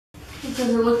Does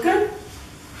it look good?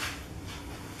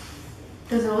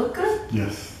 Does it look good?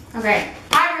 Yes. Okay.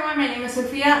 Hi everyone, my name is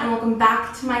Sophia and welcome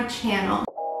back to my channel.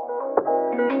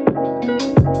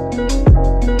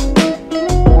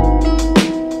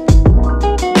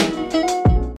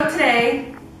 So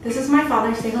today, this is my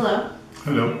father. Say hello.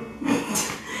 Hello.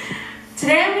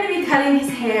 Today I'm going to be cutting his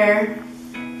hair.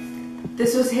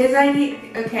 This was his idea.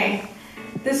 Okay.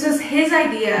 This was his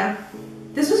idea.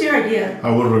 This was your idea.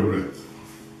 I will regret.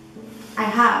 I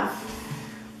have.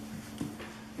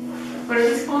 What are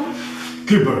these called?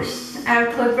 Clippers. I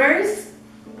have clippers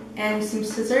and some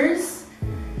scissors.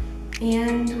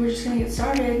 And we're just going to get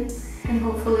started. And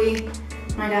hopefully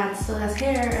my dad still has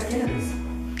hair at the end of this.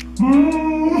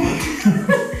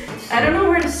 I don't know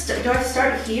where to start. Do I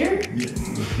start here? Yeah,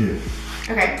 here.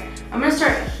 Okay, I'm gonna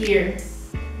start here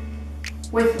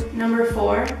with number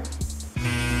 4. Do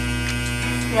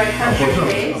I touch your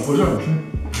face? Apoyamos, ¿sí?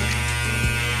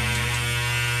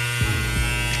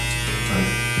 Ahí.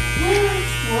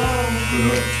 Whoa.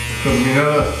 Pero terminar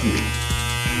así.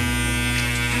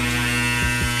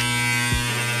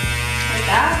 Like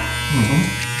that?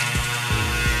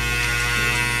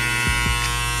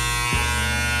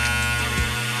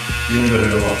 Bien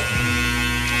desde abajo.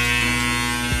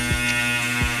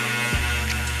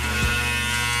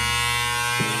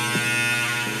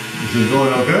 Is it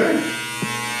going okay?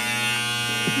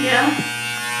 Yeah.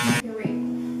 Here, wait.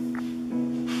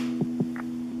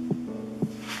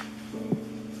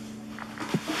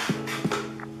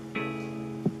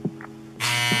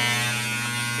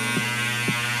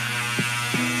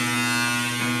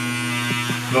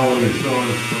 Slowly,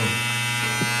 slowly, slowly.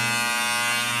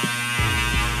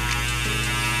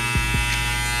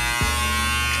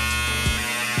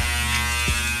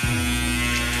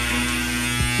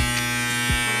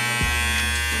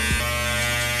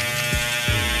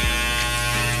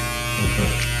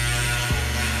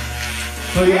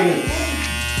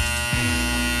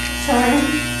 Sorry.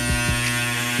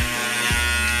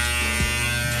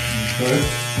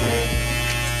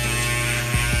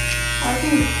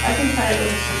 Okay. I can try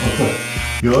this. Okay.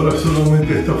 Y ahora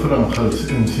solamente esta franja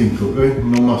en 5, ¿ok?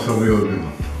 No más arriba que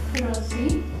no. Pero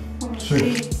así.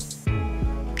 Sí.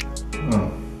 Ah,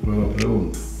 buena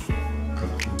pregunta.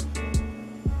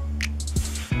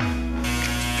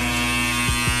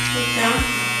 Look down.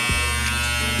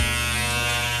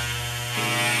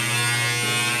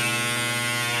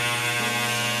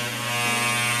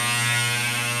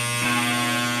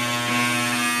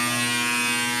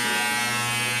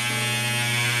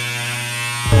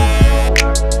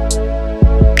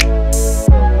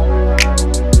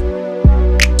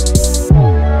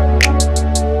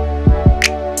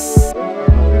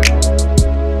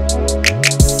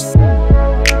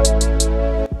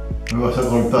 Me vas a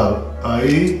cortar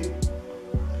ahí,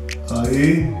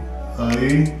 ahí,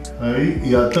 ahí, ahí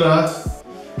y atrás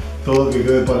todo que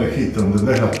quede parejito,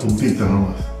 ¿entendés? Las puntitas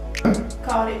nomás.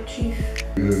 Got it, chief.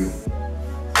 Bien.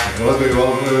 Acordate que va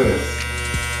al revés.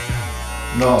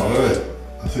 No, al revés.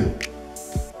 Así.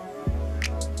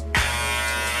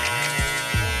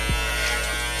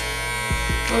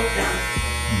 Look down.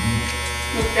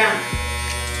 Look down.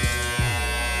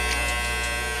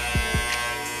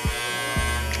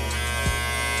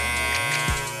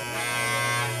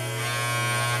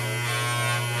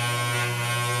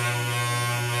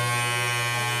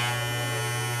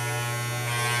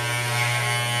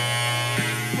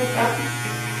 Look up.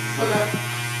 Look up.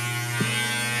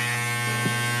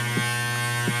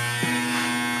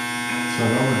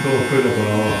 Sacamos todo el pelo por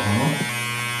abajo, ¿no?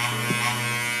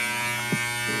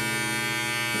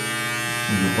 Y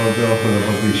la parte de abajo de la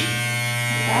patilla.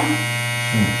 Down.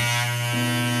 Sí.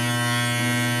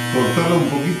 Cortarla un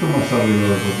poquito más arriba de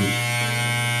la patilla.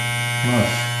 Más.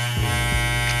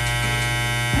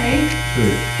 Ahí. Sí.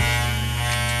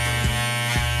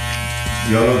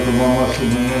 Y ahora toma más o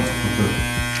menos. Okay.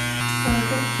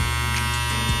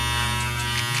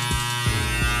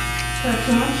 Is that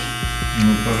too much?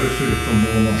 Me parece que está un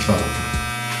poco más alto.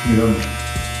 Mira.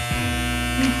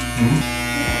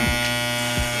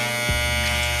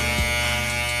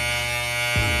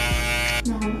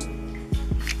 No.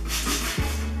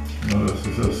 Ahora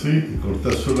haces así y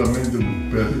cortas solamente un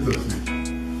pedacito así.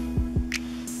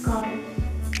 Got it.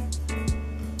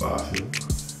 Fácil.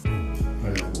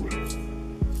 Hay apuro.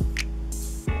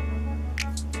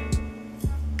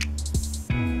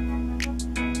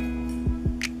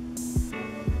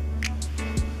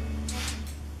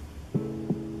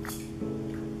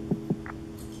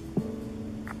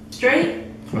 Straight?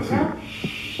 Así. Yeah.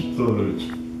 Todo derecho.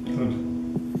 Dale.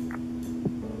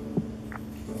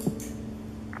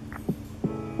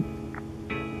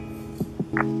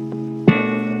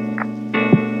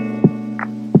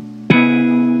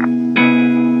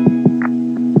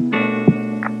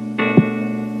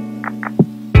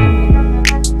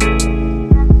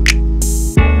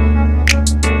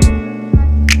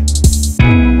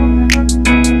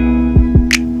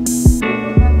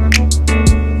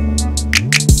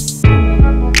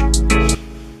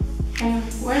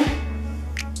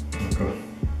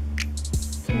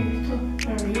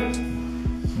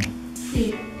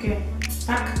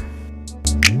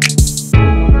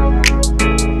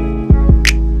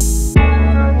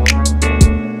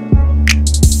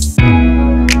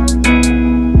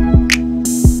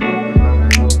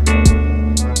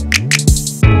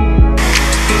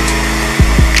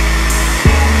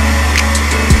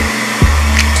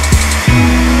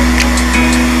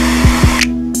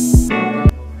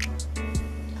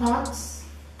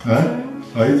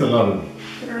 está largo.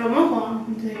 Pero lo mojo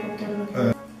antes de cortarlo.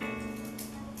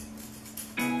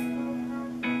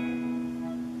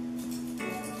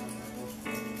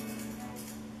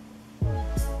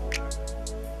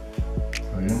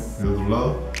 Está bien, del otro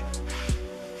lado.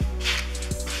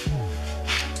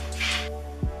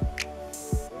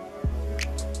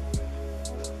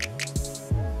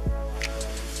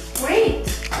 Wait!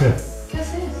 ¿Qué? ¿Qué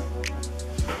haces?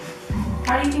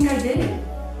 How do you think I did it?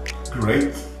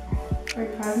 Great. Are you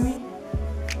proud of me?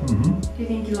 Mm-hmm. Do you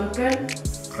think you look good?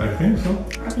 I think so.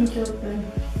 I think you look good.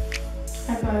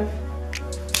 High five.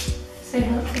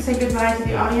 Say goodbye to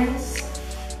the audience.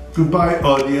 Goodbye,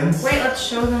 audience. Wait, let's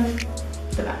show them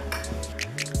the back.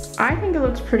 I think it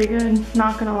looks pretty good,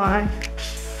 not gonna lie.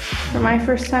 For my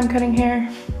first time cutting hair,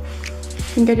 I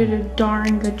think I did a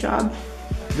darn good job.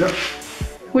 Yep.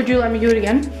 Would you let me do it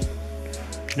again?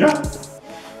 Yeah.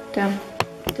 Damn.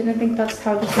 Didn't think that's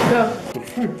how this would go.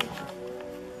 Perfect.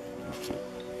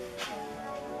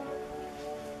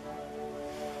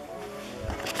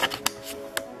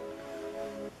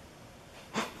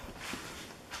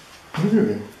 What are you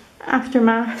doing?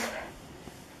 Aftermath.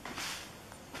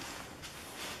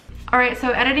 Alright,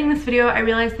 so editing this video, I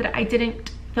realized that I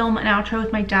didn't film an outro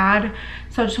with my dad.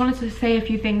 So I just wanted to say a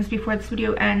few things before this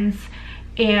video ends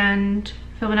and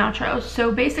film an outro.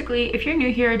 So basically, if you're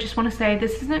new here, I just want to say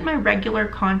this isn't my regular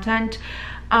content.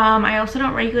 I also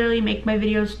don't regularly make my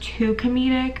videos too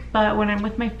comedic, but when I'm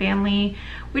with my family,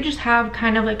 we just have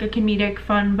kind of like a comedic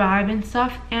fun vibe and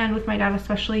stuff. And with my dad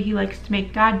especially, he likes to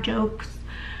make dad jokes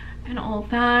and all of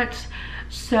that.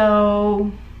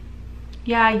 So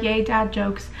yeah, yay dad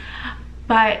jokes.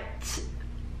 But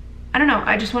I don't know,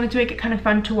 I just wanted to make it kind of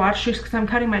fun to watch just because I'm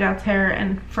cutting my dad's hair,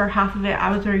 and for half of it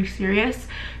I was very serious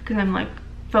because I'm like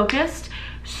focused.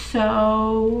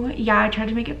 So yeah, I tried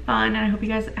to make it fun, and I hope you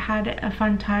guys had a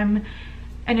fun time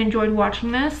and enjoyed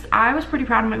watching this. I was pretty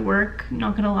proud of my work,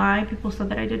 not gonna lie. People said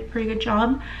that I did a pretty good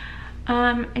job.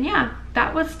 And yeah,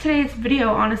 that was today's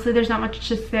video. Honestly, there's not much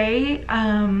to say.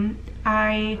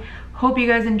 I hope you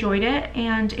guys enjoyed it,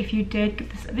 and if you did, give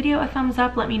this video a thumbs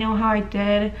up. Let me know how I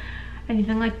did,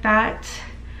 anything like that.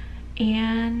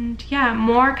 And yeah,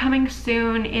 more coming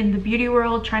soon in the beauty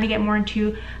world, trying to get more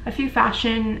into a few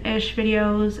fashion-ish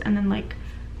videos, and then like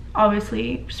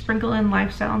obviously sprinkle in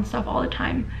lifestyle and stuff all the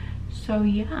time. So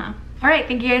yeah, all right,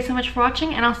 thank you guys so much for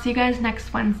watching, and I'll see you guys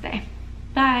next Wednesday.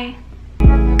 Bye.